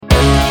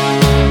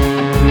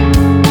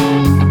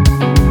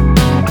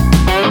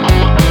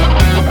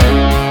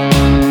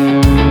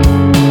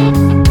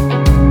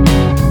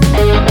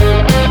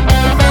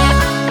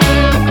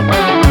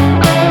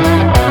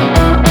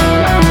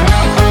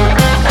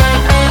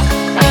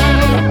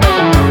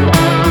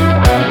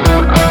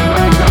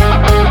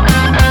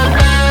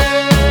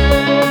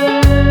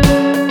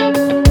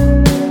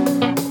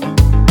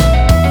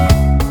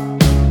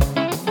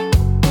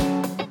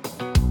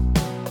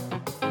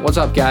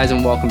up, guys,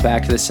 and welcome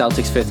back to the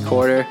Celtics Fifth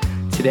Quarter.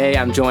 Today,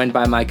 I'm joined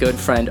by my good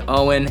friend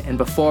Owen, and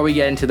before we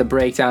get into the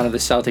breakdown of the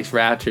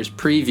Celtics-Raptors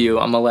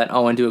preview, I'm going to let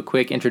Owen do a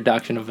quick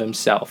introduction of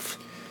himself.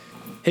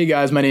 Hey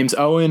guys, my name's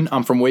Owen.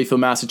 I'm from Wakefield,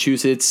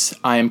 Massachusetts.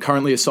 I am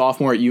currently a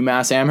sophomore at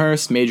UMass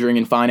Amherst, majoring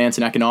in finance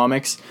and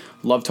economics.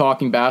 Love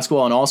talking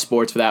basketball and all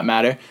sports for that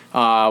matter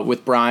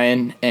with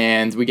Brian,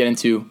 and we get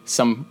into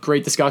some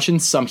great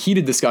discussions, some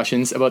heated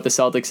discussions about the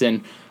Celtics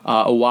and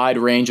a wide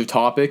range of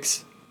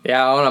topics.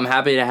 Yeah, Owen, I'm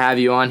happy to have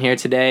you on here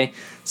today.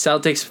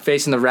 Celtics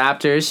facing the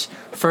Raptors.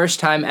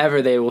 First time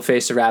ever they will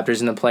face the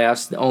Raptors in the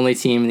playoffs. The only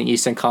team in the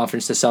Eastern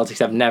Conference the Celtics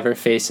have never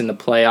faced in the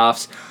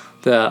playoffs.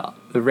 The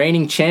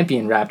reigning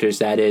champion Raptors,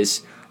 that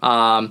is.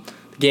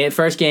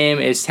 First game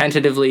is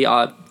tentatively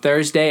on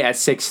Thursday at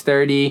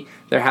 6:30.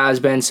 There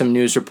has been some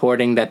news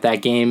reporting that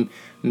game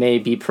may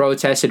be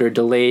protested or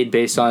delayed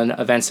based on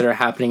events that are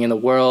happening in the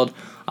world,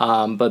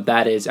 but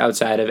that is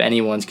outside of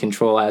anyone's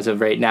control as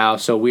of right now.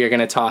 So we are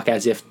going to talk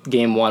as if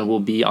Game 1 will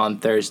be on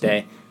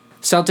Thursday.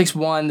 Celtics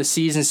won the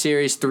season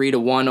series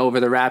 3-1 over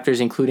the Raptors,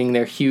 including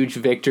their huge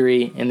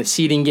victory in the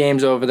seeding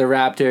games over the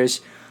Raptors.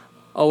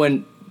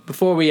 Owen,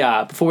 before we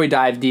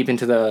dive deep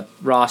into the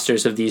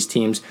rosters of these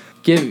teams,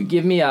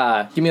 give me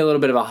a little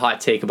bit of a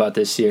hot take about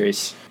this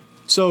series.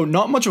 So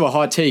not much of a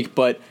hot take,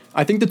 but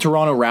I think the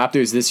Toronto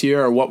Raptors this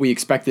year are what we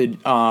expected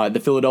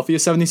the Philadelphia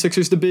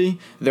 76ers to be.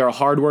 They're a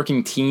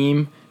hardworking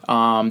team.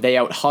 They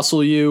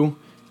out-hustle you.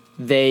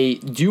 They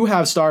do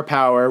have star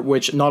power,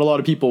 which not a lot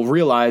of people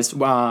realized.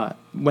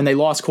 When they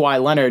lost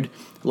Kawhi Leonard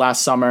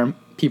last summer,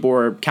 people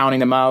were counting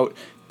them out.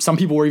 Some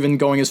people were even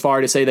going as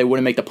far to say they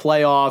wouldn't make the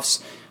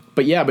playoffs.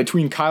 But yeah,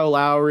 between Kyle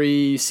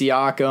Lowry,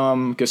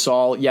 Siakam,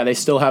 Gasol, they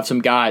still have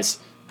some guys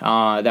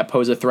that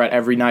pose a threat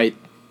every night.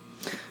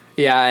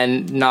 Yeah,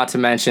 and not to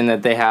mention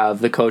that they have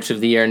the coach of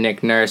the year,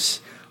 Nick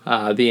Nurse,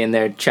 being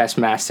their chess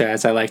master,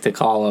 as I like to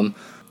call him.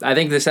 I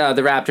think the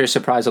Raptors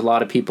surprised a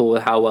lot of people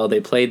with how well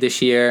they played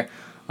this year.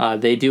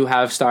 They do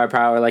have star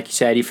power, like you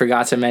said. You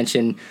forgot to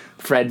mention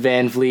Fred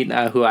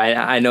VanVleet, who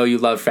I know you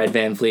love Fred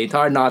VanVleet. It's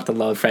hard not to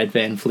love Fred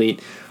VanVleet.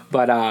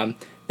 But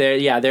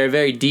they're a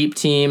very deep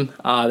team.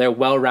 They're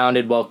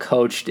well-rounded,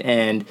 well-coached,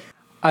 and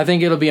I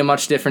think it'll be a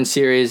much different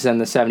series than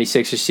the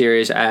 76ers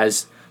series,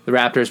 as the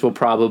Raptors will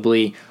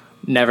probably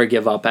never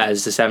give up,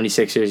 as the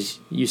 76ers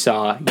you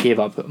saw gave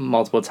up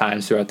multiple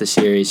times throughout the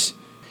series.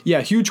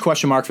 Yeah, huge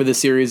question mark for this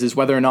series is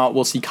whether or not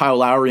we'll see Kyle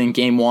Lowry in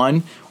Game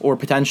 1 or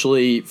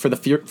potentially for the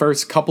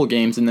first couple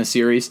games in this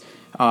series.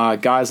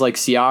 Guys like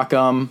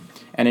Siakam,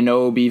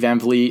 Anunoby,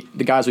 VanVleet,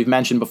 the guys we've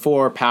mentioned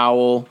before,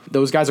 Powell,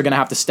 those guys are going to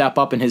have to step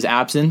up in his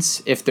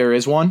absence if there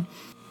is one.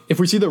 If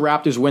we see the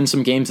Raptors win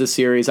some games this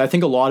series, I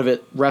think a lot of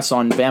it rests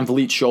on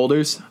VanVleet's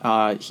shoulders.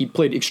 He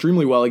played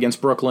extremely well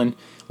against Brooklyn,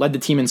 led the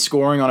team in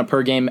scoring on a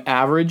per-game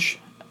average.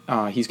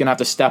 He's going to have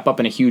to step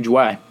up in a huge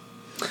way.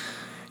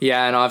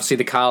 Yeah, and obviously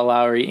the Kyle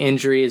Lowry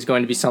injury is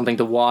going to be something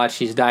to watch.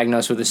 He's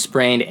diagnosed with a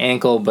sprained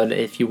ankle, but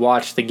if you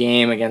watch the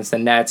game against the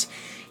Nets,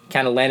 he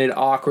kind of landed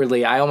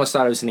awkwardly. I almost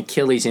thought it was an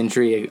Achilles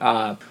injury,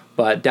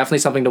 but definitely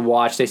something to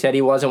watch. They said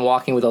he wasn't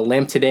walking with a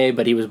limp today,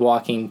 but he was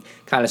walking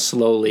kind of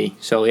slowly.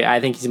 So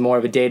I think he's more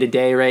of a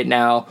day-to-day right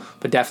now,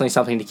 but definitely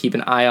something to keep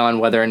an eye on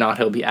whether or not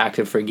he'll be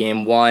active for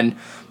Game 1.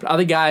 But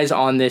other guys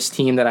on this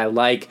team that I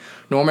like,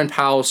 Norman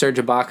Powell, Serge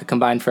Ibaka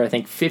combined for, I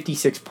think,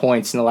 56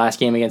 points in the last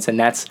game against the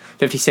Nets.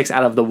 56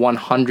 out of the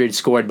 100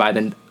 scored by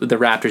the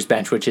Raptors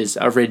bench, which is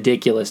a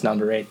ridiculous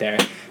number right there.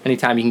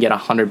 Anytime you can get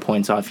 100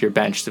 points off your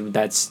bench,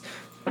 that's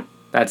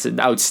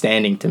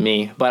outstanding to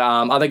me. But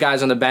other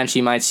guys on the bench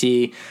you might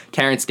see,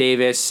 Terrence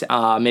Davis,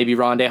 maybe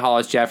Rondé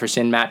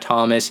Hollis-Jefferson, Matt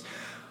Thomas.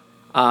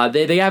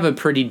 They have a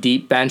pretty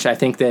deep bench. I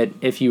think that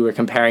if you were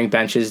comparing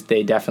benches,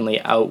 they definitely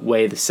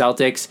outweigh the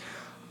Celtics.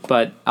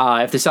 But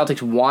if the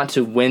Celtics want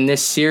to win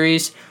this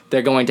series,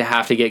 they're going to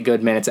have to get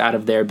good minutes out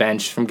of their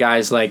bench from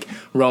guys like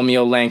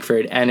Romeo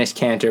Langford, Enes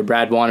Kanter,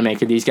 Brad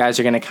Wanamaker. These guys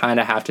are going to kind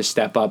of have to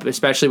step up,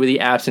 especially with the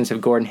absence of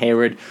Gordon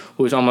Hayward,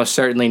 who is almost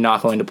certainly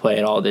not going to play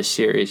at all this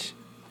series.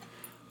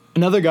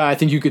 Another guy I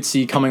think you could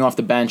see coming off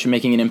the bench and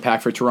making an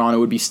impact for Toronto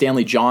would be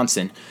Stanley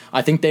Johnson.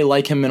 I think they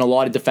like him in a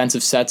lot of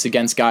defensive sets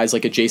against guys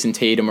like a Jason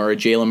Tatum or a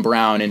Jaylen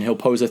Brown, and he'll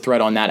pose a threat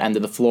on that end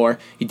of the floor.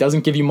 He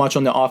doesn't give you much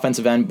on the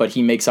offensive end, but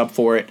he makes up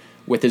for it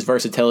with his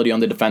versatility on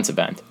the defensive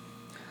end.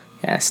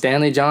 Yeah,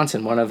 Stanley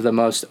Johnson, one of the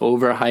most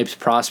overhyped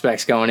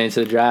prospects going into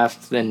the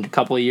draft than a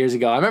couple of years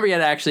ago. I remember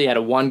he had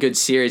a one good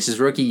series his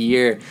rookie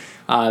year.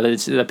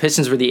 The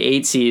Pistons were the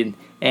 8 seed,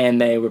 and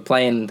they were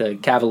playing the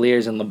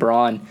Cavaliers and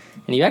LeBron.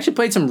 And he actually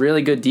played some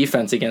really good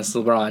defense against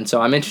LeBron.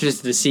 So I'm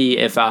interested to see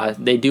if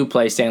they do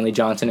play Stanley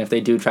Johnson, if they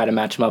do try to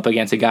match him up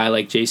against a guy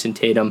like Jason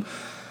Tatum.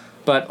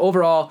 But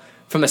overall,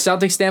 from a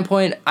Celtics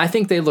standpoint, I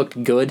think they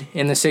looked good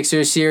in the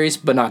Sixers series,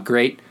 but not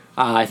great.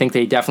 I think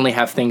they definitely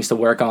have things to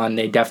work on.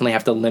 They definitely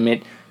have to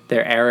limit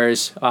their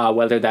errors,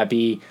 whether that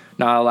be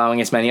not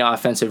allowing as many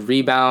offensive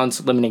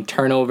rebounds, limiting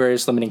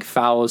turnovers, limiting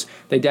fouls.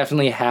 They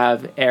definitely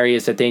have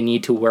areas that they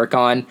need to work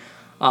on.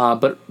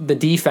 But the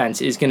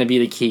defense is going to be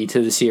the key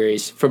to the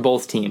series for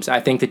both teams. I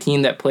think the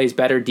team that plays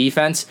better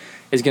defense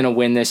is going to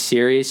win this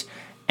series.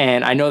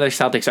 And I know the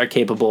Celtics are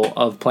capable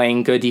of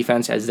playing good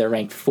defense as they're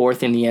ranked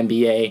 4th in the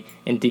NBA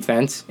in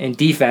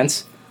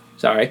defense.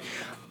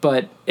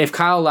 But if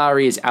Kyle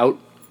Lowry is out,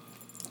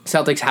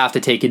 Celtics have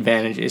to take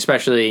advantage,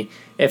 especially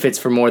if it's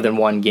for more than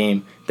one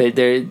game.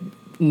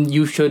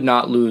 You should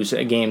not lose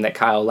a game that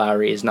Kyle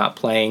Lowry is not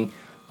playing.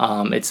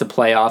 It's the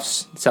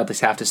playoffs.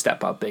 Celtics have to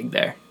step up big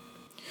there.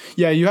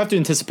 Yeah, you have to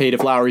anticipate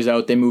if Lowry's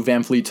out, they move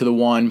VanVleet to the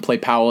 1, play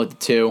Powell at the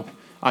 2.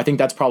 I think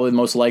that's probably the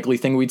most likely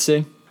thing we'd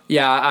see.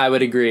 Yeah, I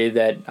would agree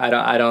that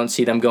I don't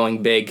see them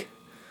going big,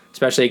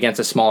 especially against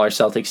a smaller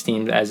Celtics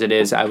team as it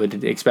is. I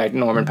would expect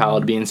Norman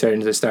Powell to be inserted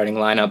into the starting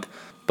lineup.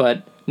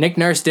 But Nick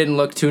Nurse didn't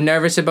look too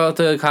nervous about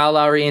the Kyle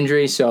Lowry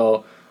injury,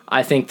 so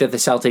I think that the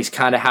Celtics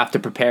kind of have to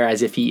prepare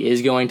as if he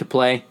is going to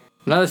play.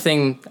 Another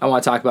thing I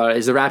want to talk about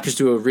is the Raptors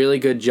do a really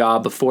good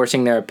job of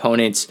forcing their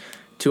opponents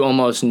to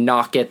almost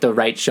not get the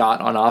right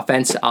shot on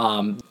offense.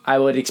 I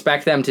would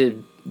expect them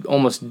to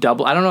almost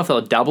double. I don't know if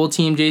they'll double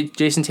team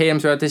Jason Tatum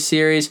throughout this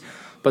series,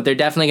 but they're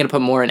definitely going to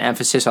put more an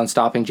emphasis on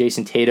stopping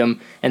Jason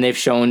Tatum, and they've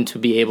shown to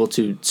be able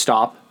to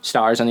stop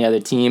stars on the other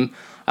team.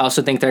 I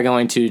also think they're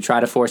going to try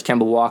to force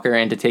Kemba Walker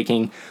into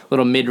taking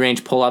little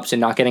mid-range pull-ups and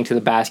not getting to the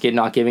basket,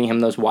 not giving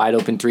him those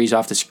wide-open threes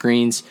off the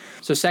screens.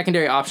 So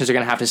secondary options are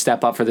going to have to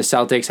step up for the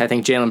Celtics. I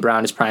think Jaylen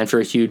Brown is primed for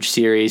a huge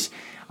series.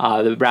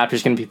 The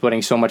Raptors are going to be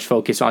putting so much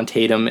focus on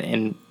Tatum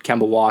and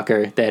Kemba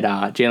Walker that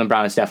Jaylen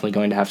Brown is definitely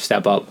going to have to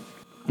step up.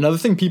 Another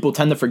thing people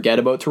tend to forget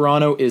about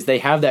Toronto is they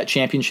have that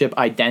championship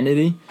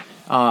identity.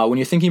 When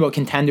you're thinking about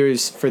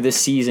contenders for this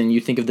season,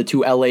 you think of the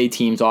 2 LA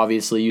teams,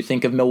 obviously. You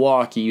think of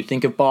Milwaukee. You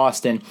think of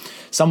Boston.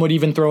 Some would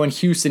even throw in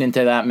Houston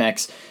into that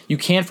mix. You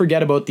can't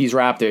forget about these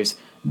Raptors.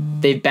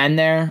 They've been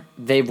there.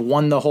 They've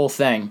won the whole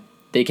thing.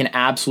 They can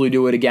absolutely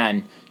do it again.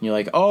 And you're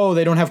like, oh,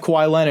 they don't have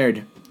Kawhi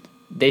Leonard.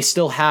 They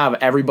still have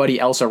everybody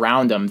else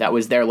around them that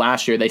was there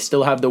last year. They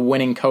still have the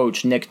winning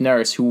coach, Nick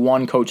Nurse, who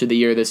won Coach of the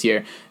Year this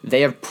year. They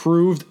have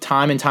proved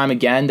time and time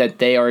again that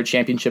they are a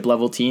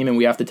championship-level team, and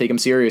we have to take them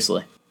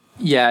seriously.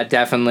 Yeah,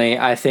 definitely.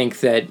 I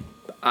think that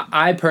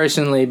I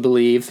personally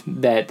believe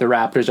that the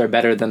Raptors are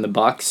better than the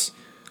Bucks.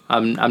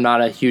 I'm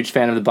not a huge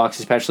fan of the Bucks,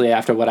 especially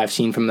after what I've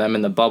seen from them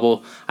in the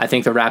bubble. I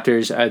think the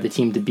Raptors are the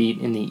team to beat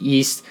in the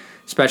East,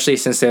 especially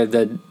since they're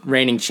the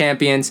reigning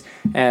champions.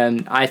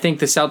 And I think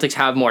the Celtics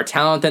have more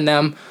talent than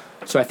them,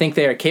 so I think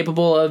they are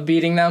capable of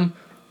beating them,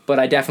 but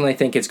I definitely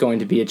think it's going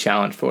to be a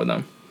challenge for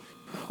them.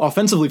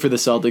 Offensively for the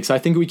Celtics, I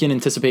think we can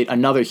anticipate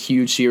another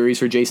huge series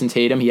for Jason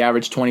Tatum. He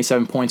averaged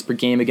 27 points per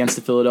game against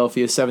the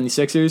Philadelphia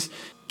 76ers.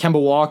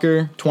 Kemba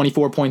Walker,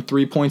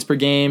 24.3 points per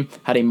game,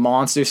 had a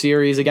monster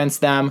series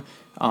against them.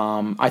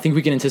 I think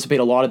we can anticipate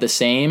a lot of the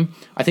same.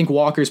 I think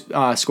Walker's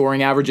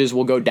scoring averages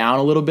will go down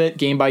a little bit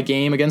game by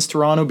game against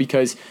Toronto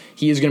because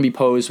he is going to be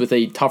posed with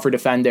a tougher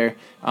defender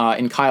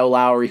in Kyle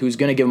Lowry, who's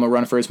going to give him a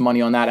run for his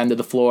money on that end of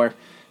the floor.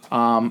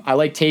 I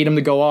like Tatum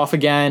to go off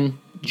again.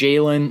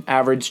 Jaylen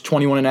averaged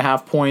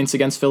 21.5 points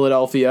against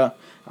Philadelphia.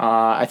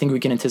 I think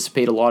we can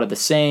anticipate a lot of the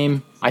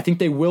same. I think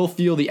they will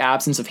feel the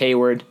absence of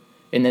Hayward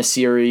in this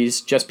series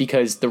just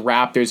because the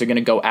Raptors are going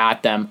to go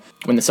at them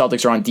when the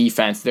Celtics are on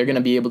defense. They're going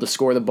to be able to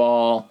score the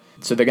ball,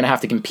 so they're going to have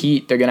to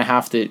compete. They're going to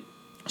have to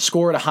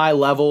score at a high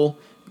level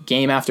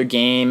game after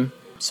game,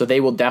 so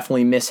they will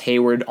definitely miss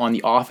Hayward on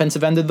the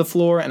offensive end of the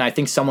floor, and I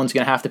think someone's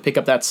going to have to pick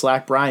up that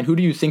slack. Brian, who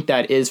do you think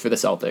that is for the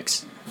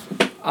Celtics?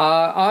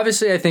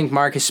 Obviously, I think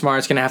Marcus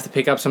Smart's going to have to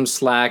pick up some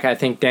slack. I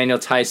think Daniel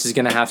Tice is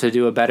going to have to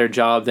do a better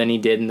job than he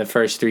did in the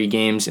first 3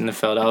 games in the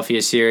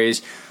Philadelphia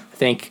series. I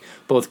think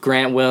both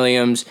Grant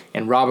Williams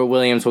and Robert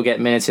Williams will get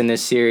minutes in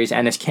this series,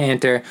 Enes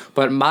Kanter.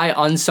 But my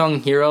unsung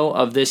hero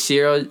of this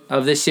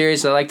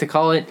series, I like to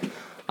call it,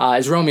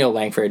 is Romeo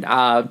Langford.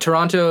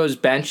 Toronto's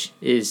bench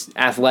is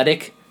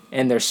athletic,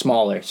 and they're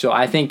smaller. So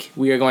I think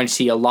we are going to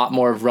see a lot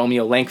more of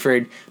Romeo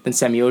Langford than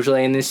Semi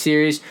Ojeleye in this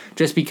series,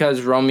 just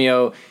because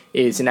Romeo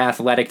is an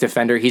athletic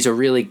defender. He's a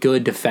really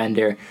good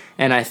defender.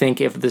 And I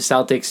think if the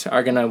Celtics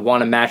are going to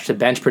want to match the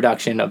bench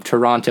production of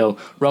Toronto,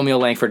 Romeo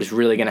Langford is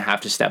really going to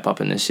have to step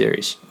up in this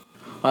series.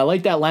 I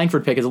like that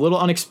Langford pick. It's a little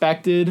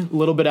unexpected, a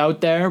little bit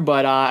out there,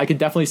 but I could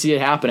definitely see it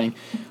happening.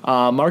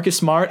 Marcus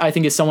Smart, I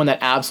think, is someone that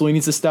absolutely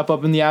needs to step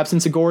up in the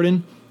absence of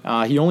Gordon.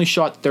 He only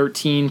shot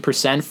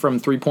 13% from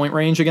three-point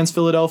range against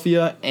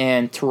Philadelphia,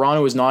 and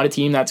Toronto is not a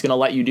team that's going to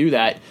let you do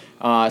that.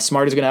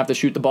 Smart is going to have to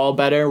shoot the ball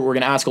better. We're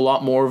going to ask a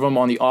lot more of him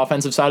on the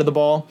offensive side of the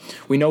ball.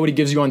 We know what he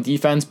gives you on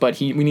defense, but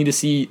we need to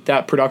see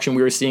that production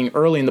we were seeing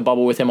early in the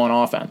bubble with him on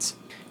offense.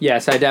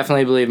 Yes, I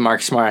definitely believe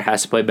Marcus Smart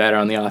has to play better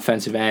on the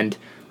offensive end.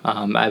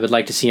 I would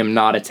like to see him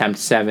not attempt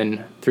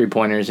 7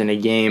 3-pointers in a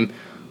game,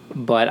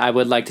 but I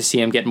would like to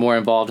see him get more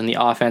involved in the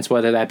offense,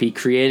 whether that be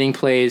creating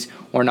plays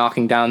or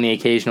knocking down the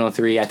occasional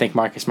 3. I think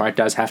Marcus Smart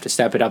does have to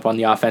step it up on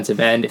the offensive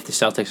end if the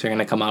Celtics are going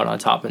to come out on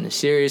top in the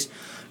series.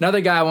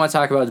 Another guy I want to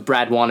talk about is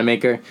Brad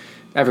Wanamaker,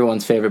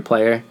 everyone's favorite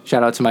player.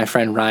 Shout out to my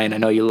friend Ryan. I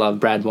know you love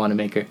Brad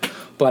Wanamaker.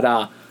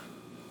 But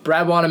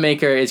Brad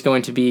Wanamaker is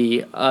going to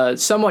be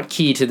somewhat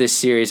key to this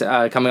series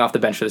coming off the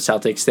bench for the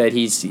Celtics, that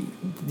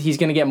he's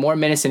going to get more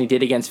minutes than he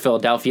did against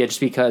Philadelphia just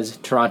because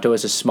Toronto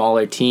is a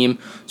smaller team.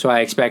 So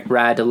I expect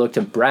Brad to look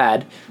to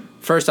Brad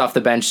first off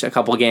the bench a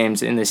couple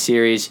games in this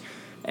series.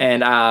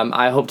 And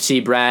I hope to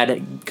see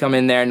Brad come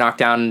in there, knock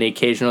down the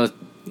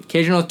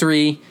occasional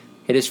three,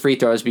 hit his free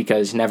throws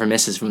because he never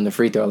misses from the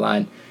free throw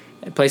line.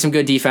 Play some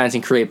good defense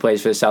and create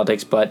plays for the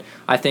Celtics. But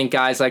I think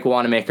guys like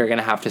Wanamaker are going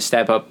to have to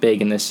step up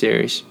big in this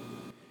series.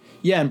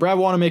 Yeah, and Brad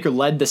Wanamaker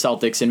led the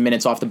Celtics in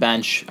minutes off the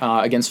bench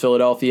against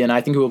Philadelphia, and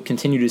I think we'll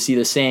continue to see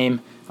the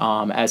same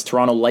as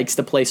Toronto likes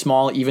to play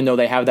small, even though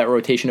they have that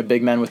rotation of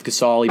big men with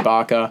Gasol,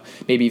 Ibaka,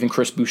 maybe even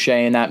Chris Boucher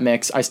in that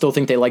mix. I still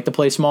think they like to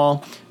play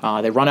small.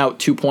 They run out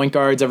 2 point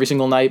guards every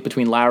single night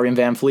between Lowry and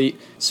Van Fleet.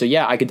 So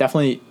yeah, I could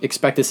definitely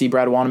expect to see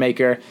Brad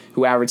Wanamaker,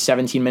 who averaged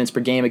 17 minutes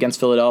per game against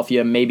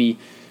Philadelphia, maybe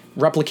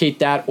replicate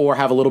that or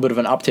have a little bit of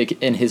an uptick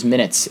in his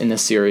minutes in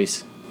this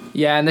series.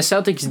 Yeah, and the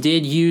Celtics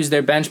did use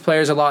their bench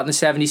players a lot in the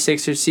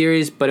 76ers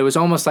series, but it was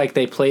almost like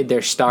they played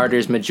their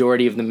starters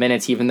majority of the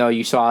minutes, even though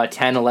you saw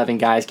 10, 11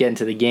 guys get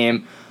into the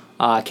game.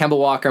 Kemba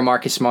Walker,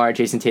 Marcus Smart,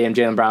 Jason Tatum,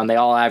 Jaylen Brown, they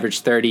all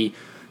averaged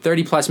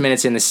 30-plus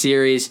minutes in the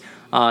series.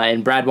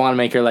 And Brad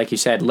Wanamaker, like you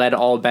said, led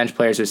all bench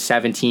players with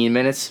 17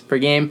 minutes per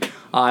game.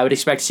 I would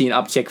expect to see an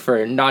uptick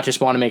for not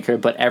just Wanamaker,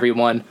 but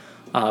everyone.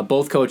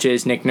 Both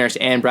coaches, Nick Nurse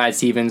and Brad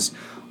Stevens,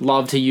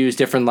 love to use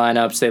different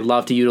lineups. They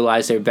love to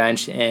utilize their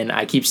bench. And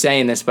I keep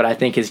saying this, but I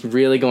think it's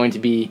really going to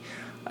be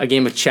a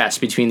game of chess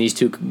between these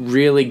two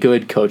really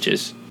good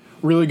coaches.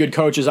 Really good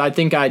coaches. I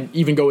think I'd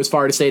even go as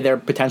far to say they're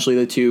potentially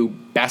the two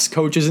best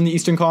coaches in the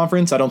Eastern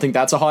Conference. I don't think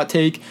that's a hot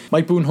take.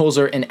 Mike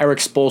Budenholzer and Eric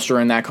Spoelstra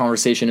are in that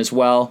conversation as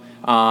well.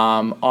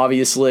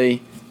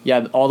 Obviously,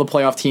 yeah, all the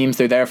playoff teams,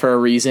 they're there for a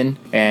reason,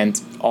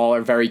 and all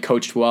are very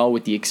coached well,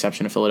 with the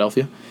exception of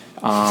Philadelphia.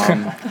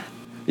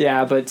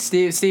 Yeah, but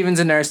Stevens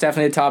and Nurse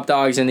definitely the top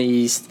dogs in the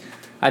East.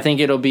 I think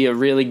it'll be a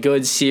really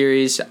good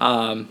series.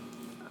 I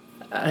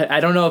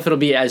don't know if it'll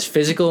be as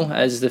physical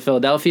as the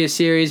Philadelphia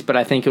series, but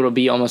I think it'll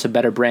be almost a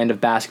better brand of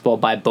basketball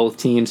by both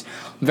teams.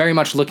 I'm very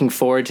much looking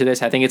forward to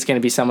this. I think it's going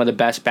to be some of the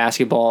best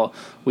basketball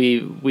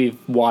we've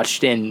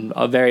watched in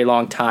a very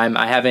long time.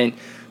 I haven't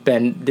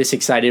been this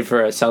excited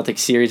for a Celtics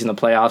series in the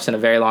playoffs in a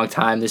very long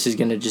time. This is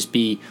going to just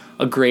be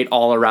a great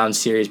all-around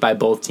series by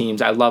both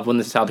teams. I love when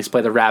the Celtics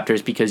play the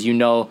Raptors because you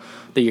know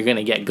that you're going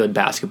to get good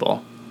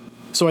basketball.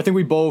 So I think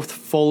we both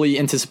fully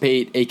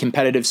anticipate a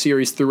competitive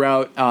series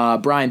throughout.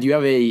 Brian, do you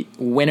have a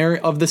winner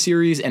of the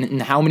series, and in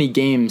how many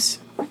games?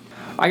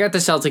 I got the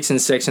Celtics in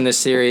 6 in this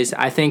series.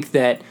 I think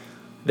that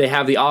they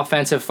have the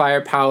offensive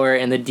firepower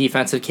and the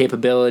defensive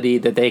capability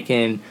that they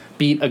can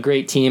beat a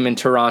great team in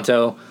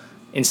Toronto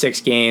in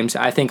 6 games.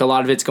 I think a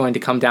lot of it's going to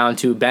come down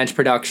to bench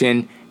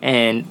production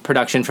and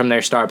production from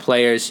their star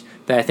players.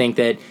 That I think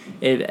that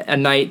a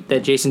night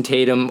that Jason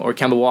Tatum or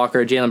Kemba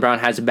Walker or Jaylen Brown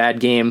has a bad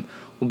game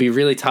will be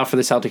really tough for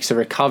the Celtics to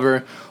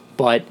recover,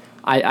 but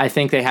I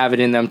think they have it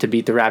in them to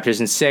beat the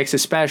Raptors in 6,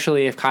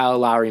 especially if Kyle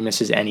Lowry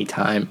misses any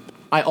time.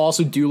 I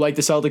also do like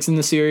the Celtics in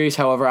the series.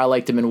 However, I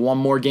like them in one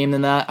more game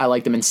than that. I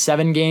like them in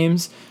 7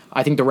 games.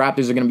 I think the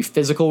Raptors are going to be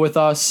physical with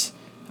us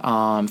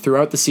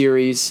throughout the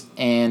series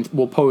and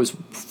will pose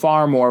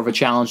far more of a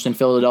challenge than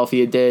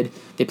Philadelphia did.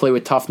 They play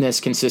with toughness,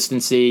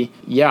 consistency.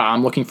 Yeah,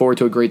 I'm looking forward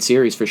to a great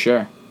series for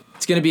sure.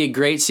 It's going to be a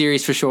great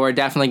series for sure.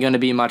 Definitely going to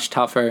be much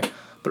tougher.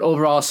 But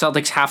overall,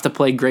 Celtics have to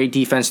play great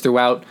defense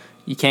throughout.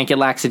 You can't get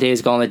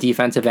lackadaisical on the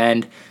defensive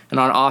end. And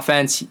on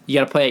offense, you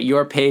got to play at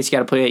your pace. You got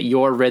to play at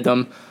your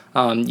rhythm.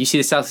 You see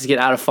the Celtics get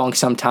out of funk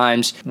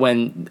sometimes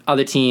when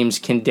other teams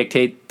can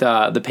dictate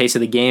the pace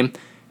of the game.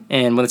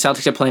 And when the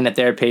Celtics are playing at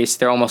their pace,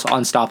 they're almost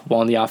unstoppable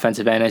on the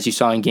offensive end, as you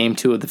saw in Game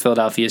 2 of the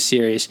Philadelphia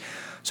series.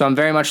 So I'm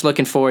very much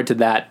looking forward to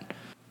that.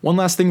 One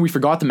last thing we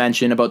forgot to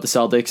mention about the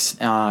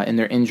Celtics and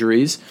their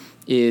injuries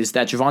is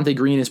that Javonte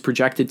Green is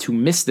projected to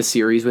miss the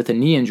series with a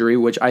knee injury,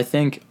 which I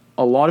think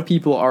a lot of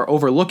people are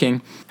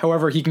overlooking.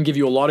 However, he can give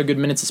you a lot of good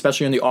minutes,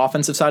 especially on the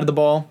offensive side of the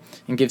ball,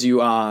 and gives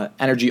you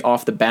energy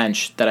off the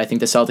bench that I think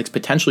the Celtics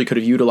potentially could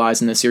have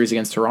utilized in the series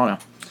against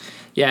Toronto.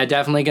 Yeah,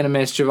 definitely going to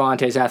miss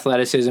Javonte's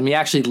athleticism. He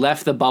actually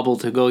left the bubble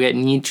to go get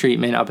knee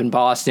treatment up in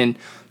Boston,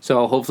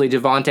 so hopefully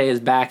Javonte is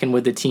back and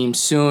with the team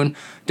soon.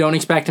 Don't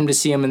expect him to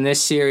see him in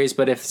this series,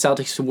 but if the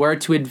Celtics were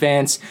to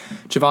advance,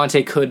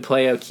 Javonte could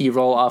play a key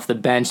role off the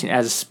bench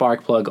as a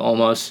spark plug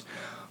almost.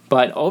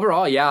 But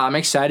overall, yeah, I'm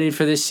excited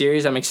for this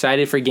series. I'm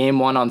excited for Game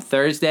 1 on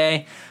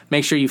Thursday.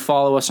 Make sure you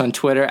follow us on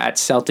Twitter at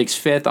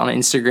Celtics5th, on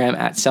Instagram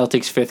at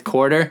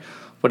Celtics5thQuarter.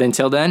 But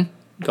until then,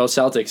 go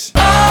Celtics.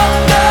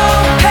 Oh,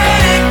 no,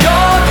 hate it, go,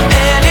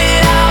 and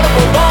it out,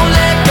 we won't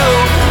let go.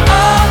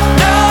 Oh,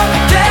 no,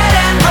 dead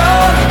end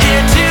road,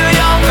 you're too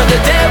young for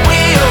the dead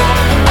we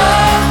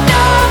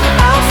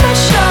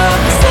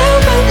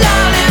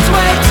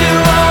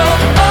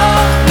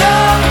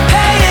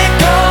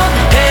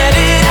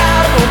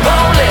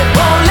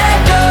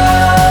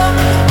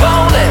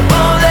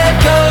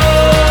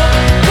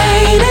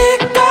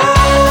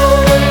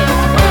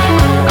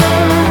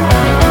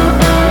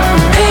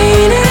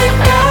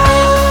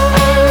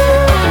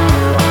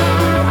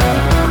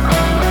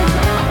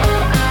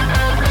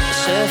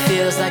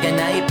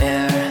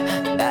air.